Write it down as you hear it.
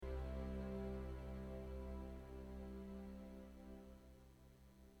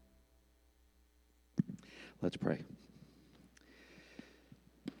Let's pray.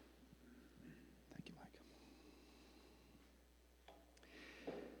 Thank you, Mike.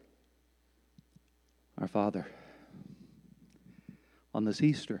 Our Father, on this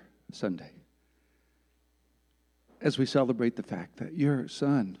Easter Sunday, as we celebrate the fact that your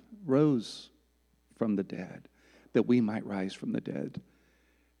Son rose from the dead, that we might rise from the dead,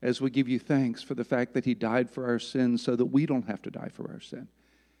 as we give you thanks for the fact that he died for our sins so that we don't have to die for our sin,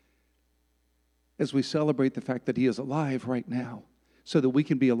 as we celebrate the fact that he is alive right now so that we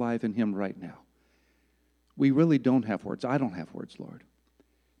can be alive in him right now, we really don't have words. I don't have words, Lord,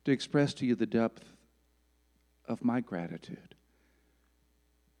 to express to you the depth of my gratitude.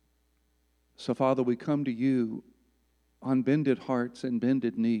 So, Father, we come to you on bended hearts and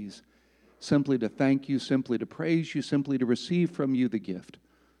bended knees, simply to thank you, simply to praise you, simply to receive from you the gift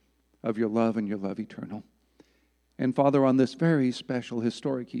of your love and your love eternal. And Father, on this very special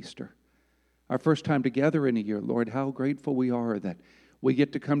historic Easter, our first time together in a year, Lord, how grateful we are that we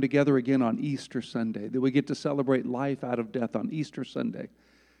get to come together again on Easter Sunday, that we get to celebrate life out of death on Easter Sunday,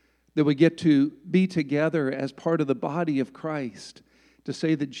 that we get to be together as part of the body of Christ to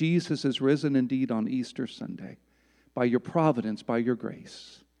say that Jesus is risen indeed on Easter Sunday by your providence, by your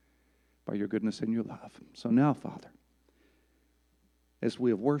grace, by your goodness and your love. So now, Father, as we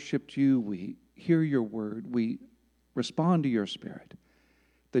have worshiped you, we hear your word, we respond to your Spirit,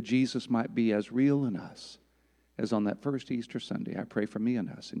 that Jesus might be as real in us as on that first Easter Sunday. I pray for me and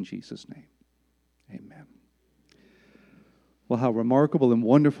us in Jesus' name. Amen. Well, how remarkable and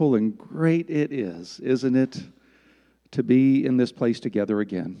wonderful and great it is, isn't it, to be in this place together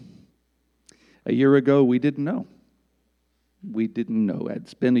again. A year ago, we didn't know. We didn't know.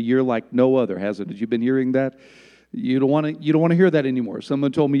 It's been a year like no other, hasn't it? You've been hearing that? You don't want to hear that anymore.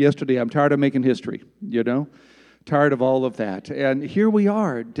 Someone told me yesterday, I'm tired of making history, tired of all of that. And here we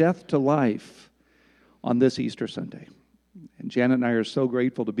are, death to life on this Easter Sunday. And Janet and I are so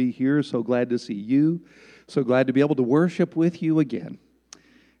grateful to be here, so glad to see you, so glad to be able to worship with you again.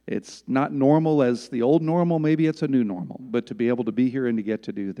 It's not normal as the old normal, maybe it's a new normal, but to be able to be here and to get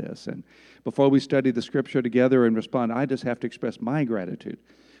to do this. And before we study the Scripture together and respond, I just have to express my gratitude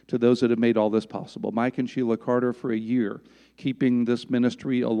to those that have made all this possible. Mike and Sheila Carter for a year, keeping this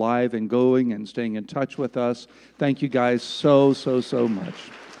ministry alive and going and staying in touch with us. Thank you guys so much.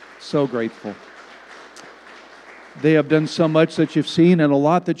 So grateful. They have done so much that you've seen and a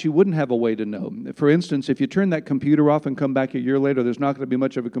lot that you wouldn't have a way to know. For instance, if you turn that computer off and come back a year later, there's not going to be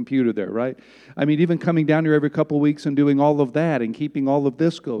much of a computer there, right? I mean, even coming down here every couple of weeks and doing all of that and keeping all of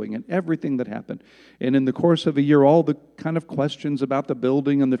this going and everything that happened. And in the course of a year, all the kind of questions about the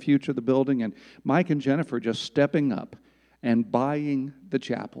building and the future of the building, and Mike and Jennifer just stepping up and buying the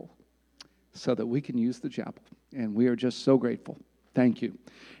chapel so that we can use the chapel. And we are just so grateful. Thank you.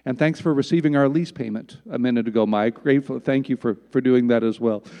 And thanks for receiving our lease payment a minute ago, Mike. Grateful. Thank you for doing that as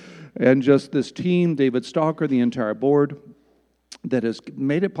well. And just this team, David Stalker, the entire board, that has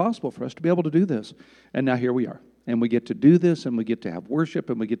made it possible for us to be able to do this. And now here we are. And we get to do this, and we get to have worship,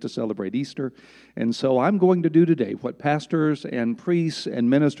 and we get to celebrate Easter. And so I'm going to do today what pastors and priests and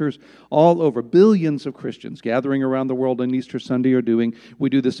ministers all over, billions of Christians gathering around the world on Easter Sunday are doing. We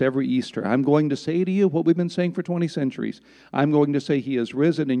do this every Easter. I'm going to say to you what we've been saying for 20 centuries. I'm going to say He is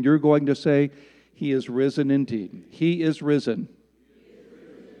risen, and you're going to say He is risen indeed. He is risen.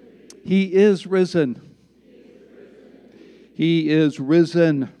 He is risen. He is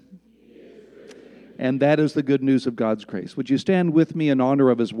risen. And that is the good news of God's grace. Would you stand with me in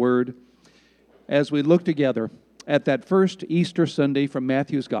honor of His Word as we look together at that first Easter Sunday from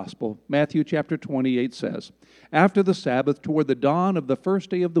Matthew's Gospel. Matthew chapter 28 says, "After the Sabbath, toward the dawn of the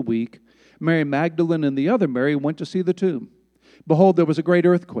first day of the week, Mary Magdalene and the other Mary went to see the tomb. Behold, there was a great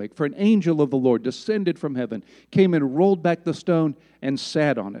earthquake, for an angel of the Lord descended from heaven, came and rolled back the stone and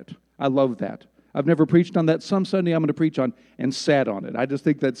sat on it." I love that. I've never preached on that. Some Sunday I'm going to preach on and sat on it. I just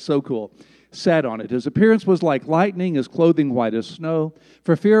think that's so cool. Sat on it. His appearance was like lightning, his clothing white as snow.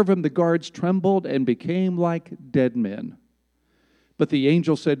 For fear of him, the guards trembled and became like dead men. But the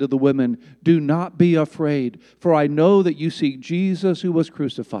angel said to the women, "Do not be afraid, for I know that you seek Jesus who was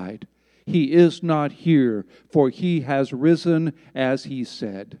crucified. He is not here, for he has risen as he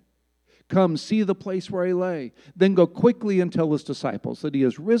said. Come, see the place where he lay. Then go quickly and tell his disciples that he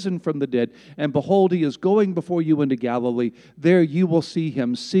has risen from the dead. And behold, he is going before you into Galilee. There you will see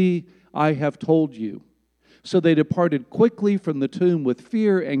him. See, I have told you." So they departed quickly from the tomb with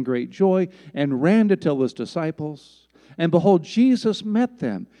fear and great joy and ran to tell his disciples. And behold, Jesus met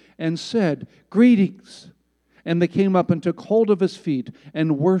them and said, "Greetings." And they came up and took hold of his feet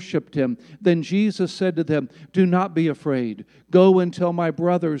and worshipped him. Then Jesus said to them, "Do not be afraid. Go and tell my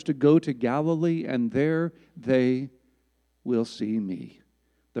brothers to go to Galilee, and there they will see me."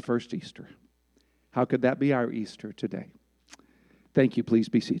 The first Easter. How could that be our Easter today? Thank you. Please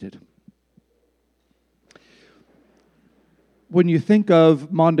be seated. When you think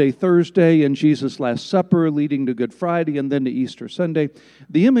of Maundy, Thursday, and Jesus' Last Supper leading to Good Friday and then to Easter Sunday,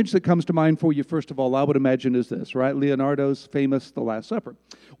 the image that comes to mind for you, first of all, I would imagine is this, right? Leonardo's famous The Last Supper.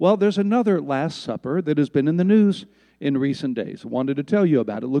 Well, there's another Last Supper that has been in the news in recent days. I wanted to tell you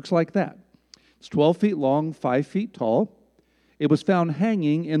about it. It looks like that. It's 12 feet long, 5 feet tall. It was found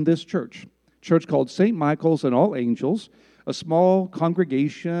hanging in this church called St. Michael's and All Angels, a small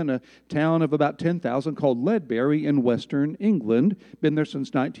congregation, a town of about 10,000 called Ledbury in western England. Been there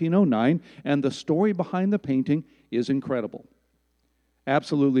since 1909, and the story behind the painting is incredible.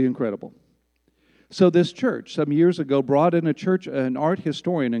 Absolutely incredible. So this church, some years ago, brought in an art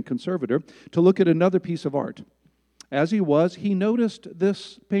historian and conservator to look at another piece of art. As he noticed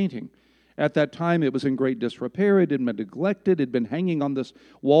this painting. At that time, it was in great disrepair. It had been neglected. It had been hanging on this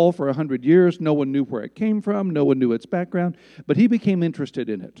wall for 100 years. No one knew where it came from. No one knew its background. But he became interested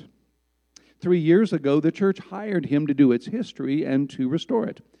in it. 3 years ago, the church hired him to do its history and to restore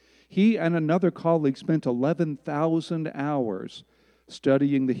it. He and another colleague spent 11,000 hours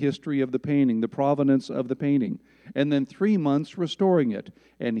studying the history of the painting, the provenance of the painting, and then 3 months restoring it.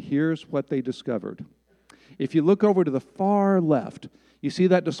 And here's what they discovered. If you look over to the far left, you see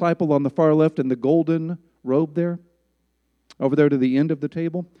that disciple on the far left in the golden robe there? Over there to the end of the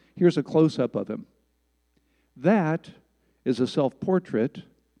table? Here's a close-up of him. That is a self-portrait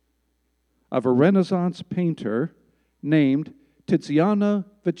of a Renaissance painter named Tiziano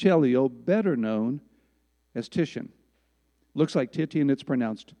Vecellio, better known as Titian. Looks like Titian, it's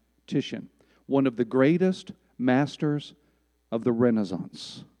pronounced Titian. One of the greatest masters of the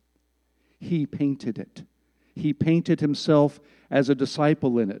Renaissance. He painted it. He painted himself as a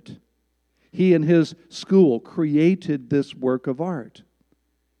disciple in it. He and his school created this work of art.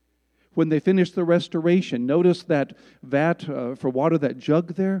 When they finished the restoration, notice that vat for water, that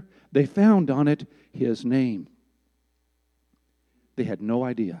jug there, they found on it his name. They had no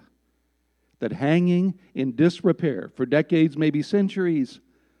idea that hanging in disrepair for decades, maybe centuries,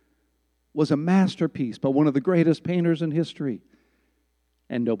 was a masterpiece by one of the greatest painters in history,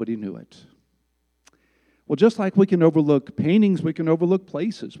 and nobody knew it. Well, just like we can overlook paintings, we can overlook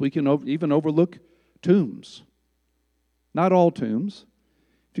places. We can even overlook tombs. Not all tombs.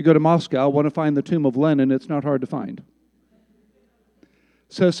 If you go to Moscow, want to find the tomb of Lenin, it's not hard to find.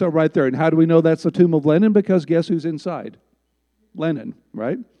 Says so right there. And how do we know that's the tomb of Lenin? Because guess who's inside? Lenin,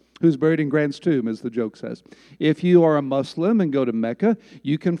 right? Who's buried in Grant's tomb, as the joke says. If you are a Muslim and go to Mecca,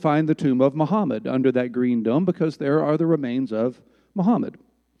 you can find the tomb of Muhammad under that green dome because there are the remains of Muhammad.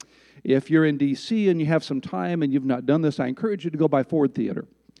 If you're in D.C. and you have some time and you've not done this, I encourage you to go by Ford Theater.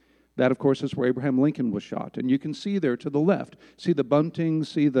 That, of course, is where Abraham Lincoln was shot. And you can see there to the left, see the bunting,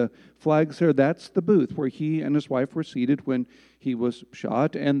 see the flags there. That's the booth where he and his wife were seated when he was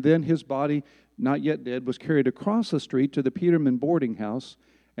shot. And then his body, not yet dead, was carried across the street to the Peterman boarding house,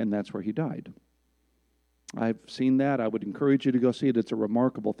 and that's where he died. I've seen that. I would encourage you to go see it. It's a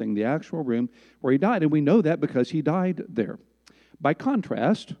remarkable thing, the actual room where he died. And we know that because he died there. By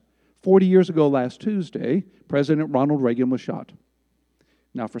contrast, 40 years ago last Tuesday, President Ronald Reagan was shot.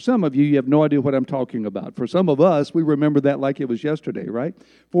 Now, for some of you, you have no idea what I'm talking about. For some of us, we remember that like it was yesterday, right?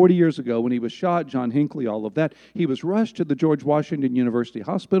 40 years ago when he was shot, John Hinckley, all of that, he was rushed to the George Washington University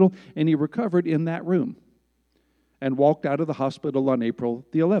Hospital, and he recovered in that room and walked out of the hospital on April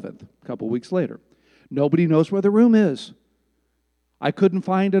the 11th, a couple weeks later. Nobody knows where the room is. I couldn't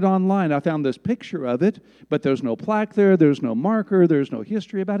find it online. I found this picture of it, but there's no plaque there, there's no marker, there's no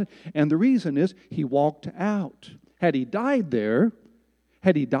history about it. And the reason is he walked out. Had he died there,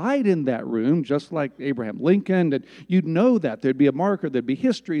 had he died in that room, just like Abraham Lincoln, and you'd know that. There'd be a marker, there'd be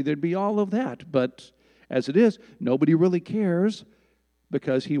history, there'd be all of that. But as it is, nobody really cares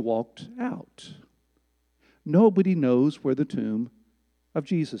because he walked out. Nobody knows where the tomb of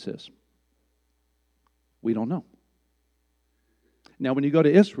Jesus is. We don't know. Now, when you go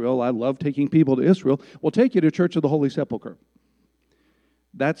to Israel, I love taking people to Israel. We'll take you to Church of the Holy Sepulchre.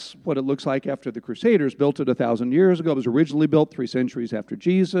 That's what it looks like after the Crusaders built it 1,000 years ago. It was originally built 3 centuries after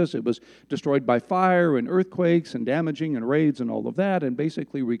Jesus. It was destroyed by fire and earthquakes and damaging and raids and all of that and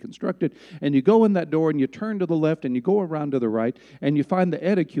basically reconstructed. And you go in that door and you turn to the left and you go around to the right and you find the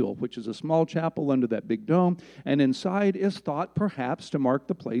edicule, which is a small chapel under that big dome. And inside is thought perhaps to mark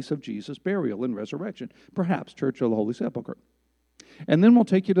the place of Jesus' burial and resurrection. Perhaps Church of the Holy Sepulchre. And then we'll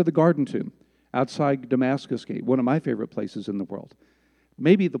take you to the Garden Tomb. outside Damascus Gate, one of my favorite places in the world.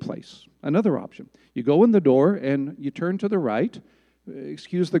 Maybe the place. Another option. You go in the door and you turn to the right.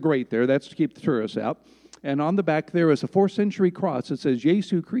 Excuse the great there. That's to keep the tourists out. And on the back there is a 4th century cross. It says,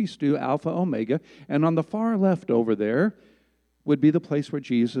 Jesu Christu, Alpha, Omega. And on the far left over there would be the place where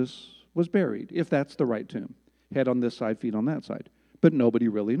Jesus was buried, if that's the right tomb. Head on this side, feet on that side. But nobody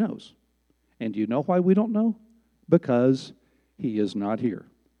really knows. And do you know why we don't know? Because he is not here.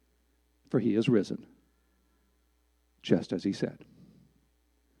 For he is risen. Just as he said.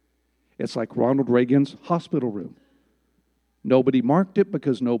 It's like Ronald Reagan's hospital room. Nobody marked it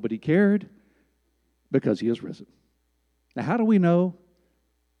because nobody cared. Because he is risen. Now, how do we know?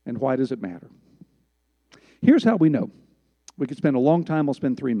 And why does it matter? Here's how we know. We could spend a long time. I'll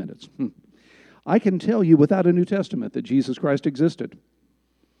spend 3 minutes. I can tell you without a New Testament that Jesus Christ existed.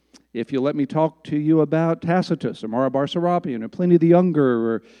 If you let me talk to you about Tacitus or Mara Serapion or Pliny the Younger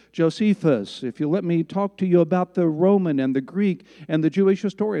or Josephus, if you let me talk to you about the Roman and the Greek and the Jewish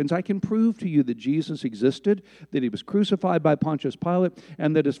historians, I can prove to you that Jesus existed, that he was crucified by Pontius Pilate,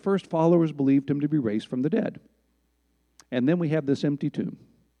 and that his first followers believed him to be raised from the dead. And then we have this empty tomb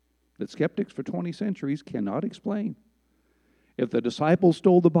that skeptics for 20 centuries cannot explain. If the disciples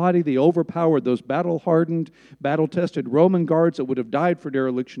stole the body, they overpowered those battle-hardened, battle-tested Roman guards that would have died for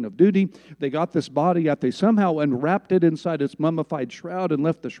dereliction of duty. They got this body out. They somehow unwrapped it inside its mummified shroud and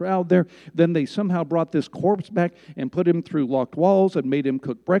left the shroud there. Then they somehow brought this corpse back and put him through locked walls and made him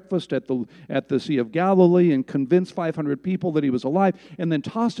cook breakfast at the Sea of Galilee and convinced 500 people that he was alive and then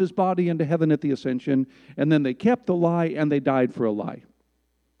tossed his body into heaven at the ascension. And then they kept the lie and they died for a lie.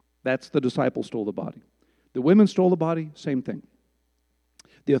 That's the disciples stole the body. The women stole the body, same thing.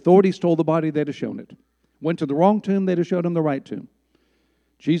 The authorities stole the body, they'd have shown it. Went to the wrong tomb, they'd have showed him the right tomb.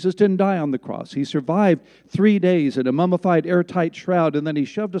 Jesus didn't die on the cross. He survived 3 days in a mummified, airtight shroud, and then he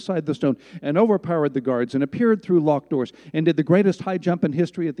shoved aside the stone and overpowered the guards and appeared through locked doors and did the greatest high jump in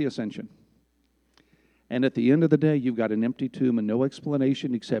history at the ascension. And at the end of the day, you've got an empty tomb and no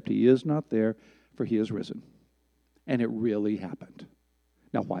explanation except he is not there, for he is risen. And it really happened.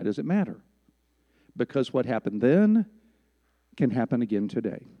 Now, why does it matter? Because what happened then can happen again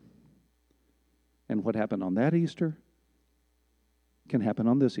today. And what happened on that Easter can happen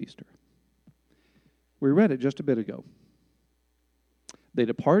on this Easter. We read it just a bit ago. They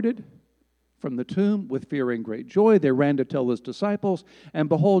departed from the tomb with fear and great joy. They ran to tell his disciples, and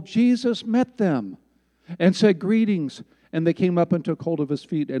behold, Jesus met them and said, "Greetings." And they came up and took hold of his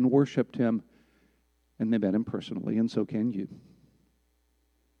feet and worshiped him. And they met him personally, and so can you.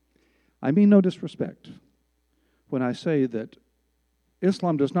 I mean no disrespect when I say that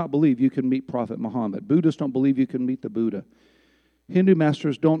Islam does not believe you can meet Prophet Muhammad. Buddhists don't believe you can meet the Buddha. Hindu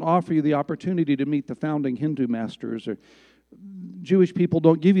masters don't offer you the opportunity to meet the founding Hindu masters. Or Jewish people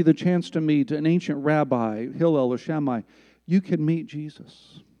don't give you the chance to meet an ancient rabbi, Hillel or Shammai. You can meet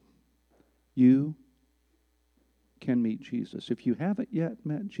Jesus. You can meet Jesus. If you haven't yet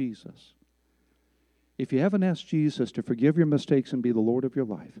met Jesus, if you haven't asked Jesus to forgive your mistakes and be the Lord of your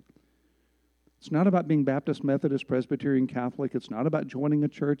life, it's not about being Baptist, Methodist, Presbyterian, Catholic. It's not about joining a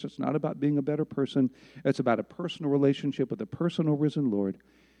church. It's not about being a better person. It's about a personal relationship with a personal risen Lord.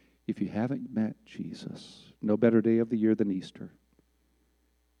 If you haven't met Jesus, no better day of the year than Easter,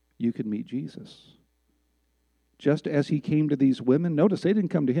 you can meet Jesus. Just as he came to these women. Notice they didn't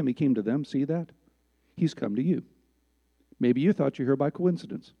come to him. He came to them. See that? He's come to you. Maybe you thought you're here by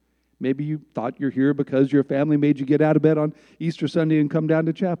coincidence. Maybe you thought you're here because your family made you get out of bed on Easter Sunday and come down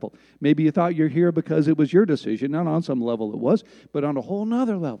to chapel. Maybe you thought you're here because it was your decision. Not on some level it was, but on a whole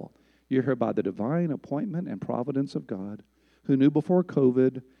nother level. You're here by the divine appointment and providence of God, who knew before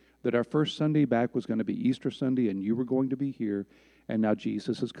COVID that our first Sunday back was going to be Easter Sunday and you were going to be here, and now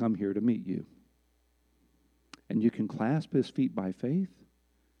Jesus has come here to meet you. And you can clasp his feet by faith,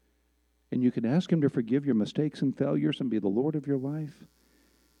 and you can ask him to forgive your mistakes and failures and be the Lord of your life.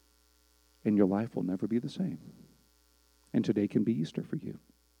 And your life will never be the same. And today can be Easter for you.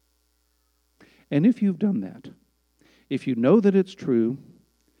 And if you've done that, if you know that it's true,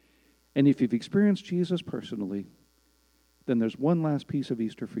 and if you've experienced Jesus personally, then there's one last piece of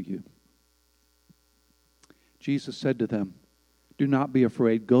Easter for you. Jesus said to them, "Do not be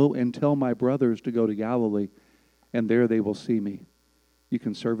afraid. Go and tell my brothers to go to Galilee, and there they will see me." You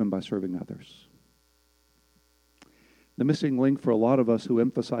can serve him by serving others. The missing link for a lot of us who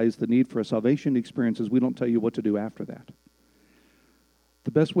emphasize the need for a salvation experience is we don't tell you what to do after that.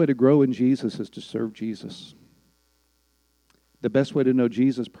 The best way to grow in Jesus is to serve Jesus. The best way to know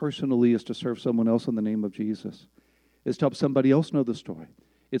Jesus personally is to serve someone else in the name of Jesus. Is to help somebody else know the story.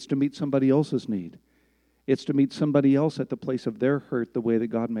 It's to meet somebody else's need. It's to meet somebody else at the place of their hurt the way that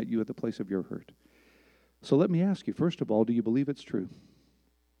God met you at the place of your hurt. So let me ask you, first of all, do you believe it's true?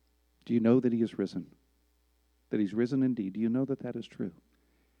 Do you know that He is risen? That He's risen indeed? Do you know that that is true?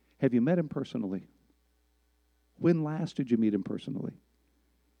 Have you met Him personally? When last did you meet Him personally?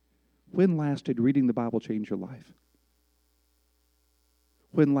 When last did reading the Bible change your life?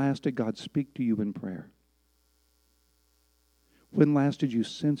 When last did God speak to you in prayer? When last did you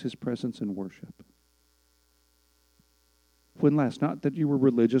sense His presence in worship? When last, not that you were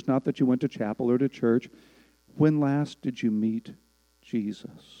religious, not that you went to chapel or to church, when last did you meet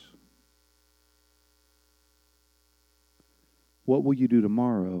Jesus? What will you do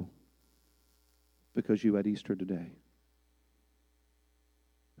tomorrow because you had Easter today?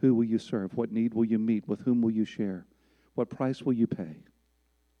 Who will you serve? What need will you meet? With whom will you share? What price will you pay?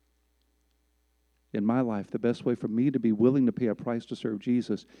 In my life, the best way for me to be willing to pay a price to serve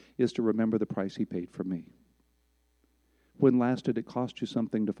Jesus is to remember the price He paid for me. When last did it cost you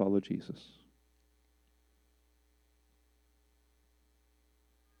something to follow Jesus?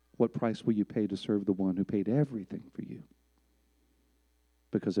 What price will you pay to serve the one who paid everything for you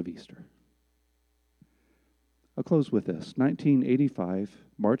because of Easter? I'll close with this. 1985,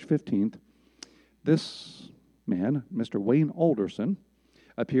 March 15th, this man, Mr. Wayne Alderson,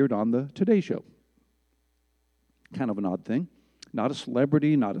 appeared on the Today Show. Kind of an odd thing. Not a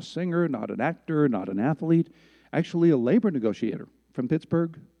celebrity, not a singer, not an actor, not an athlete. Actually a labor negotiator from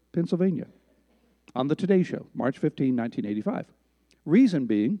Pittsburgh, Pennsylvania. On the Today Show, March 15, 1985. Reason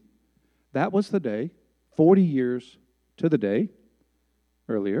being, that was the day, 40 years to the day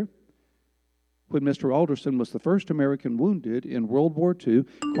earlier, when Mr. Alderson was the first American wounded in World War II,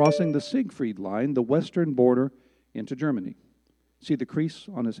 crossing the Siegfried Line, the western border, into Germany. See the crease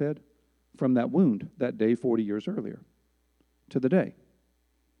on his head? From that wound that day 40 years earlier to the day.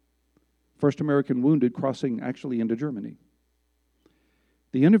 First American wounded crossing actually into Germany.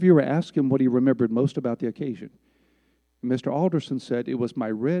 The interviewer asked him what he remembered most about the occasion. Mr. Alderson said, "It was my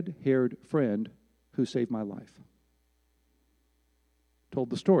red-haired friend who saved my life."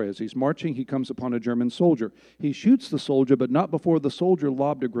 Told the story. As he's marching, he comes upon a German soldier. He shoots the soldier, but not before the soldier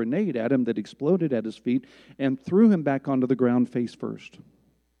lobbed a grenade at him that exploded at his feet and threw him back onto the ground face first.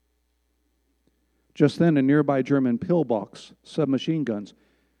 Just then, a nearby German pillbox, submachine guns,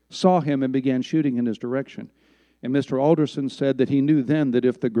 saw him and began shooting in his direction. And Mr. Alderson said that he knew then that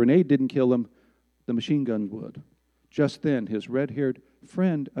if the grenade didn't kill him, the machine gun would. Just then, his red-haired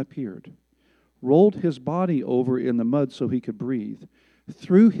friend appeared, rolled his body over in the mud so he could breathe,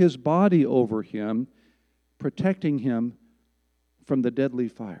 threw his body over him, protecting him from the deadly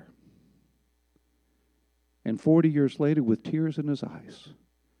fire. And 40 years later, with tears in his eyes,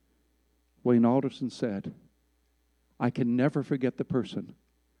 Wayne Alderson said, "I can never forget the person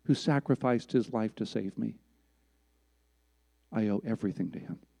who sacrificed his life to save me. I owe everything to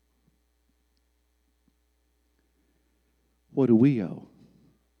him." What do we owe?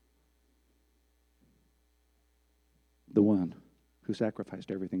 The one who sacrificed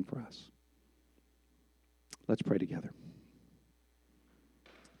everything for us. Let's pray together.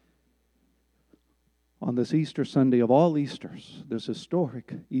 On this Easter Sunday of all Easters, this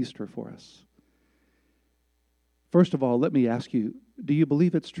historic Easter for us. First of all, let me ask you, do you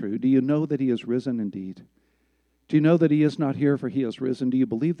believe it's true? Do you know that He is risen indeed? Do you know that He is not here, for He is risen? Do you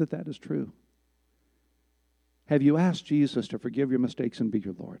believe that that is true? Have you asked Jesus to forgive your mistakes and be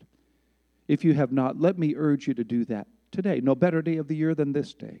your Lord? If you have not, let me urge you to do that today. No better day of the year than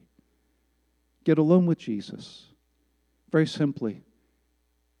this day. Get alone with Jesus. Very simply.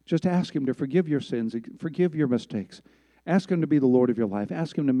 Just ask Him to forgive your sins, forgive your mistakes. Ask Him to be the Lord of your life.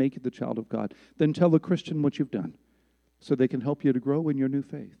 Ask Him to make you the child of God. Then tell the Christian what you've done so they can help you to grow in your new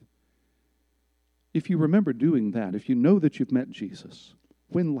faith. If you remember doing that, if you know that you've met Jesus,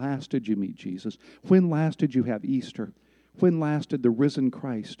 when last did you meet Jesus? When last did you have Easter? When last did the risen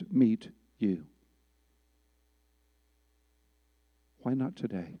Christ meet you? Why not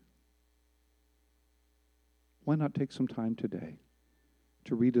today? Why not take some time today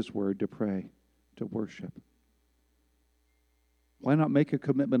to read His Word, to pray, to worship? Why not make a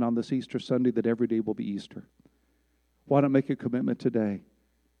commitment on this Easter Sunday that every day will be Easter? Why not make a commitment today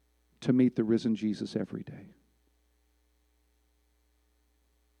to meet the risen Jesus every day?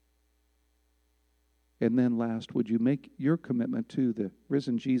 And then last, would you make your commitment to the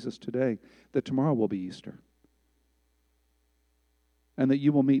risen Jesus today that tomorrow will be Easter? And that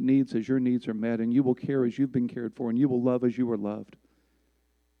you will meet needs as your needs are met, and you will care as you've been cared for, and you will love as you were loved.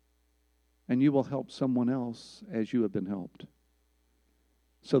 And you will help someone else as you have been helped.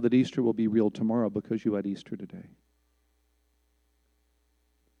 So that Easter will be real tomorrow because you had Easter today.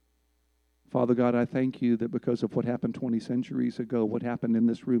 Father God, I thank you that because of what happened 20 centuries ago, what happened in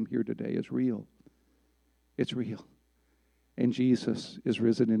this room here today is real. It's real. And Jesus is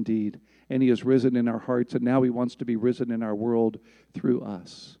risen indeed. And he is risen in our hearts, and now he wants to be risen in our world through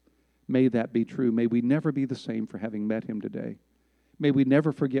us. May that be true. May we never be the same for having met him today. May we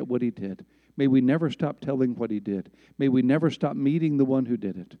never forget what he did. May we never stop telling what he did. May we never stop meeting the one who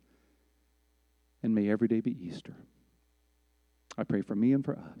did it. And may every day be Easter. I pray for me and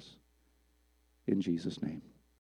for us. In Jesus' name.